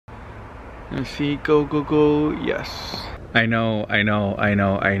Let's see, go, go, go, yes. I know. I've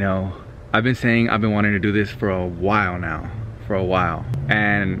been wanting to do this for a while now,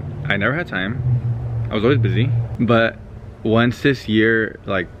 and I never had time. I was always busy, but once this year,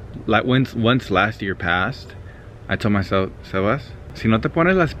 once last year passed, I told myself, Sebas, si no te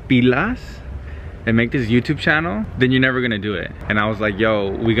pones las pilas and make this YouTube channel, then you're never gonna do it. And I was like,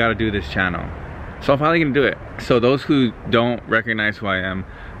 yo, we gotta do this channel. So I'm finally gonna do it. So those who don't recognize who I am,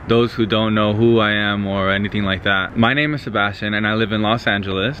 those who don't know who I am or anything like that, my name is Sebastian and I live in Los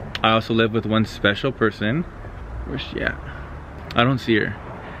Angeles. I also live with one special person. Where's she at? I don't see her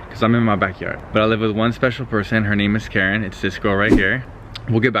because I'm in my backyard. But I live with one special person. Her name is Karen. It's this girl right here.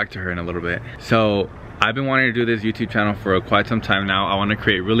 We'll get back to her in a little bit. So I've been wanting to do this YouTube channel for quite some time now. I want to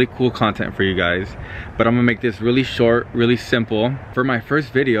create really cool content for you guys, but I'm gonna make this really short, really simple. For my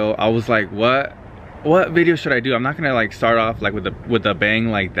first video, I was like, what video should I do? I'm not gonna like start off like with a bang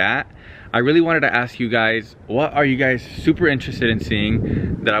like that. I really wanted to ask you guys, what are you guys super interested in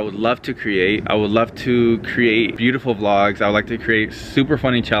seeing that I would love to create? I would love to create beautiful vlogs. I would like to create super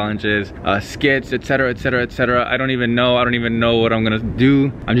funny challenges, skits, etc, etc, etc. I don't even know what I'm gonna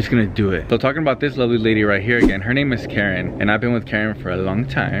do. I'm just gonna do it. So talking about this lovely lady right here again, her name is Karen, and I've been with Karen for a long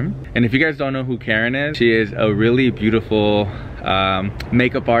time. And if you guys don't know who Karen is, she is a really beautiful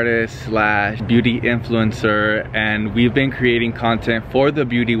makeup artist slash beauty influencer, and we've been creating content for the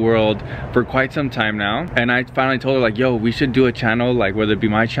beauty world for quite some time now. And I finally told her like, yo, we should do a channel, like whether it be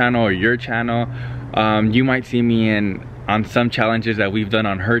my channel or your channel. You might see me on some challenges that we've done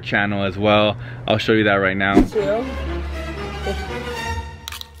on her channel as well. I'll show you that right now.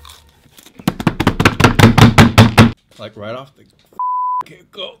 Like right off the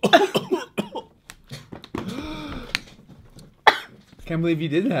get-go. Can't believe you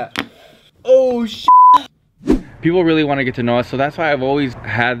did that. Oh shit. People really want to get to know us, so that's why I've always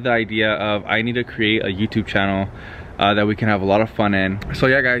had the idea of I need to create a YouTube channel that we can have a lot of fun in. So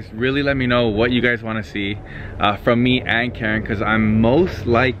yeah guys, really let me know what you guys want to see from me and Karen, because I'm most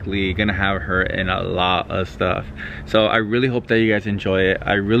likely gonna have her in a lot of stuff. So I really hope that you guys enjoy it.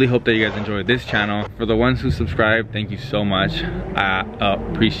 I really hope that you guys enjoy this channel. For the ones who subscribe, thank you so much. I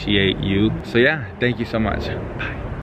appreciate you. So yeah, thank you so much. Bye.